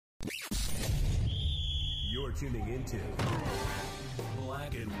You're tuning into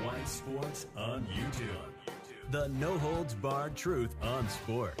Black and White Sports on YouTube. The no-holds-barred truth on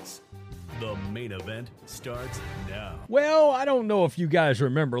sports. The main event starts now. Well, I don't know if you guys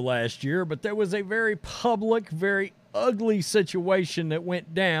remember last year, but there was a very public, very ugly situation that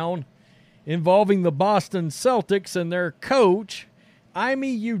went down involving the Boston Celtics and their coach, Ime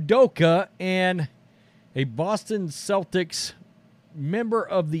Udoka, and a Boston Celtics member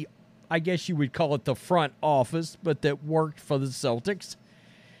of the, I guess you would call it the front office, but that worked for the Celtics.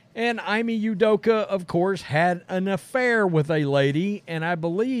 And Ime Udoka, of course, had an affair with a lady, and I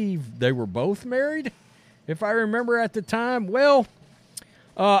believe they were both married, if I remember at the time. Well,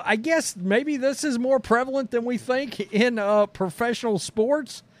 I guess maybe this is more prevalent than we think in professional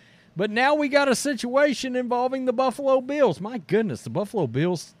sports. But now we got a situation involving the Buffalo Bills. My goodness, the Buffalo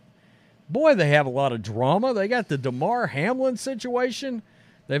Bills, boy, they have a lot of drama. They got the DeMar Hamlin situation.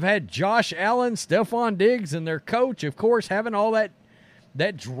 They've had Josh Allen, Stephon Diggs, and their coach, of course, having all that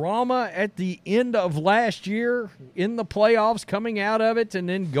drama at the end of last year in the playoffs, coming out of it, and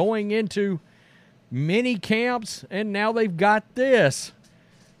then going into mini camps. And now they've got this.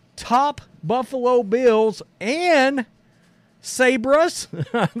 Top Buffalo Bills and Sabres,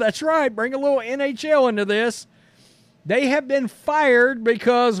 that's right, bring a little NHL into this. They have been fired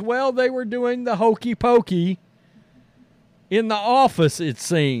because, well, they were doing the hokey pokey in the office, it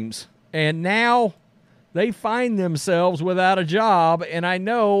seems. And now they find themselves without a job, and I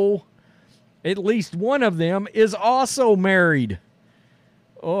know at least one of them is also married.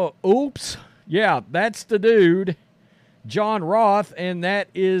 Oh, oops. Yeah, that's the dude, John Roth, and that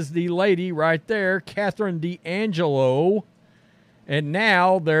is the lady right there, Catherine D'Angelo. And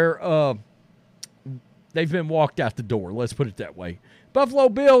now they've been walked out the door. Let's put it that way. Buffalo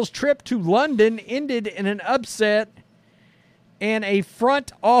Bills' trip to London ended in an upset and a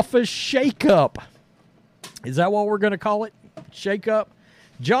front office shakeup. Is that what we're going to call it? Shakeup?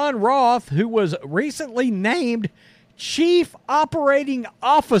 John Roth, who was recently named Chief Operating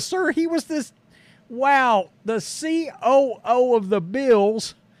Officer, he was the COO of the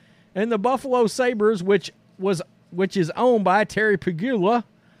Bills and the Buffalo Sabres, which is owned by Terry Pegula,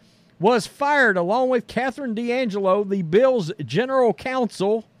 was fired along with Catherine D'Angelo, the Bills' general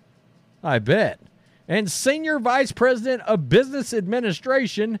counsel, I bet, and senior vice president of business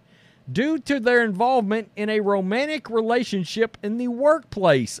administration due to their involvement in a romantic relationship in the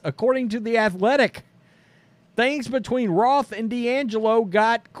workplace, according to The Athletic. Things between Roth and D'Angelo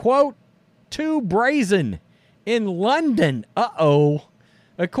got, quote, too brazen in London. Uh-oh.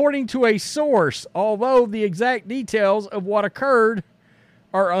 According to a source, although the exact details of what occurred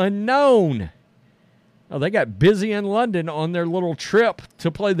are unknown. Oh, they got busy in London on their little trip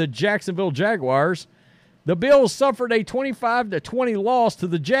to play the Jacksonville Jaguars. The Bills suffered a 25-20 loss to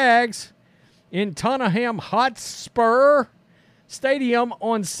the Jags in Tottenham Hotspur Stadium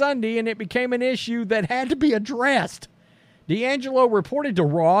on Sunday, and it became an issue that had to be addressed. D'Angelo reported to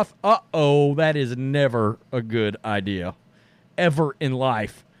Roth, uh-oh, that is never a good idea. Ever in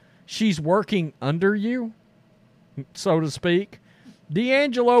life. She's working under you, so to speak.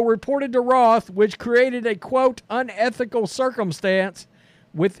 D'Angelo reported to Roth, which created a, quote, unethical circumstance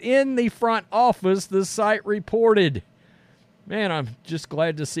within the front office, the site reported. Man, I'm just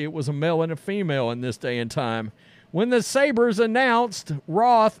glad to see it was a male and a female in this day and time. When the Sabres announced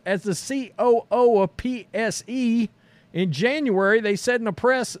Roth as the COO of PSE in January, they said in a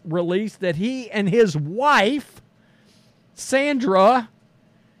press release that he and his wife, Sandra,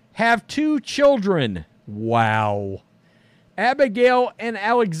 have 2 children. Wow. Abigail and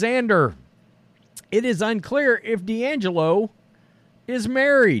Alexander. It is unclear if D'Angelo is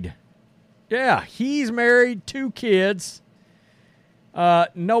married. Yeah, he's married, 2 kids.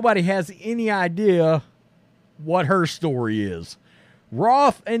 Nobody has any idea what her story is.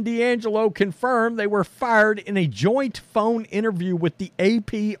 Roth and D'Angelo confirmed they were fired in a joint phone interview with the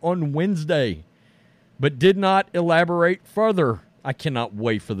AP on Wednesday, but did not elaborate further. I cannot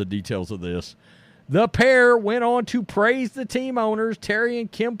wait for the details of this. The pair went on to praise the team owners, Terry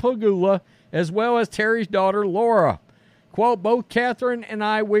and Kim Pegula, as well as Terry's daughter, Laura. Quote, both Catherine and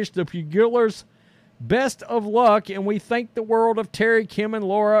I wish the Pegulas best of luck, and we thank the world of Terry, Kim, and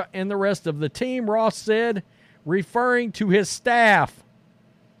Laura, and the rest of the team, Ross said, referring to his staff.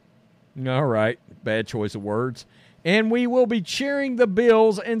 All right, bad choice of words. And we will be cheering the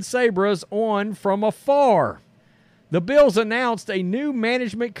Bills and Sabres on from afar. The Bills announced a new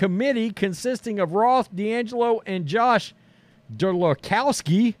management committee consisting of Roth, D'Angelo, and Josh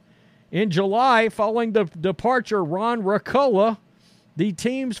Derlakowski in July following the departure of Ron Raccola, the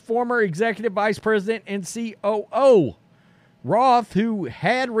team's former executive vice president and COO. Roth, who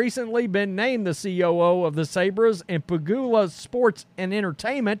had recently been named the COO of the Sabres and Pegula Sports and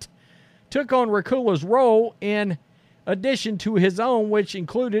Entertainment, took on Rakula's role in addition to his own, which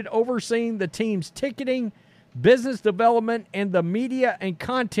included overseeing the team's ticketing, business development, and the media and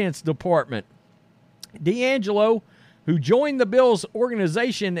contents department. D'Angelo, who joined the Bills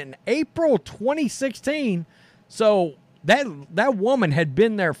organization in April 2016, so that woman had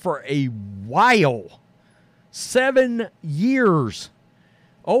been there for a while, 7 years,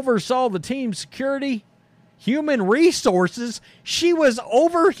 oversaw the team's security, human resources. She was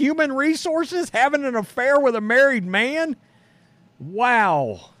over human resources, having an affair with a married man?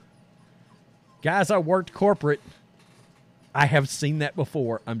 Wow. Guys, I worked corporate. I have seen that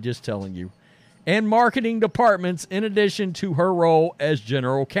before. I'm just telling you. And marketing departments in addition to her role as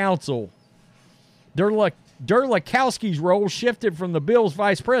general counsel. Durlikowski's role shifted from the Bills'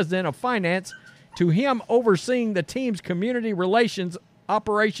 vice president of finance to him overseeing the team's community relations,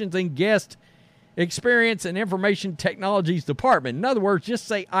 operations, and guest experience and information technologies department. In other words, just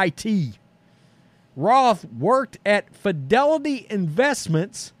say IT. Roth worked at Fidelity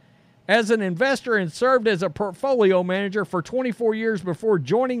Investments as an investor and served as a portfolio manager for 24 years before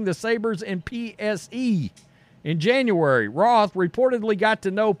joining the Sabres and PSE. In January, Roth reportedly got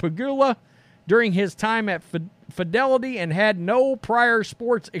to know Pegula during his time at Fidelity and had no prior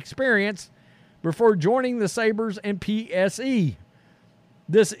sports experience before joining the Sabres and PSE.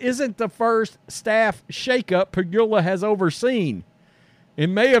 This isn't the first staff shakeup Pegula has overseen.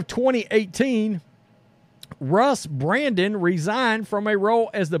 In May of 2018, Russ Brandon resigned from a role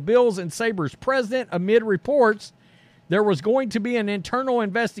as the Bills and Sabres president amid reports there was going to be an internal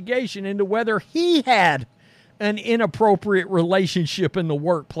investigation into whether he had an inappropriate relationship in the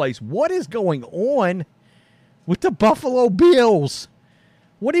workplace. What is going on with the Buffalo Bills?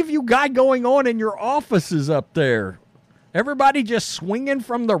 What have you got going on in your offices up there? Everybody just swinging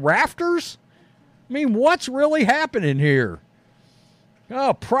from the rafters? I mean, what's really happening here?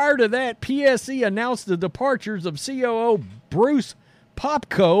 Prior to that, PSE announced the departures of COO Bruce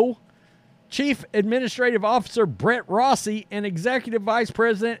Popko, Chief Administrative Officer Brett Rossi, and Executive Vice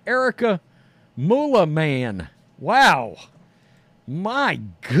President Erica Mulaman. Wow. My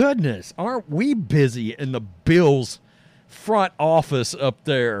goodness. Aren't we busy in the Bills front office up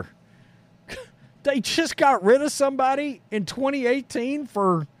there? They just got rid of somebody in 2018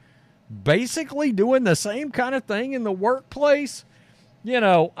 for basically doing the same kind of thing in the workplace. You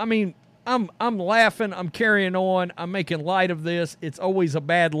know, I mean, I'm laughing, I'm carrying on, I'm making light of this. It's always a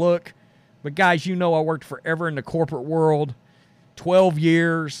bad look. But guys, you know I worked forever in the corporate world. 12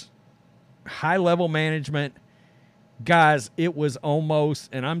 years, high-level management. Guys, it was almost,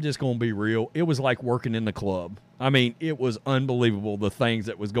 and I'm just going to be real, it was like working in the club. I mean, it was unbelievable, the things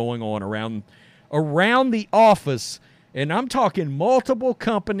that was going on around the office. And I'm talking multiple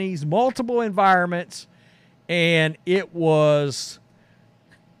companies, multiple environments, and it was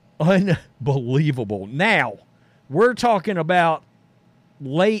unbelievable. Now, we're talking about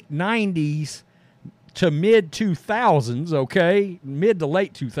late 90s to mid 2000s, okay? Mid to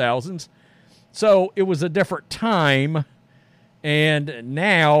late 2000s. So it was a different time. And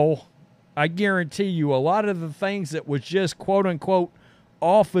now, I guarantee you, a lot of the things that was just quote-unquote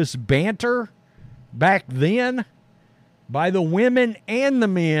office banter back then by the women and the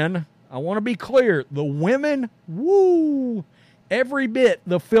men, I want to be clear, the women, woo, every bit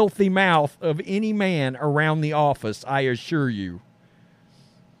the filthy mouth of any man around the office, I assure you.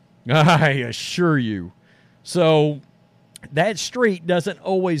 I assure you. So that street doesn't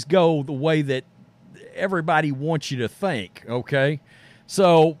always go the way that everybody wants you to think, okay?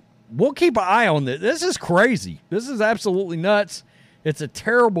 So we'll keep an eye on this. This is crazy. This is absolutely nuts. It's a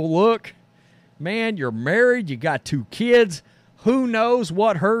terrible look. Man, you're married. You got 2 kids. Who knows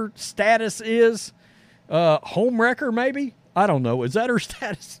what her status is? Homewrecker, maybe? I don't know. Is that her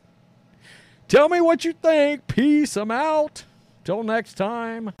status? Tell me what you think. Peace. I'm out. Till next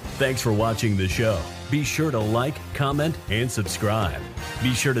time. Thanks for watching the show. Be sure to like, comment, and subscribe.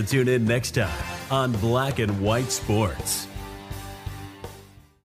 Be sure to tune in next time on Black and White Sports.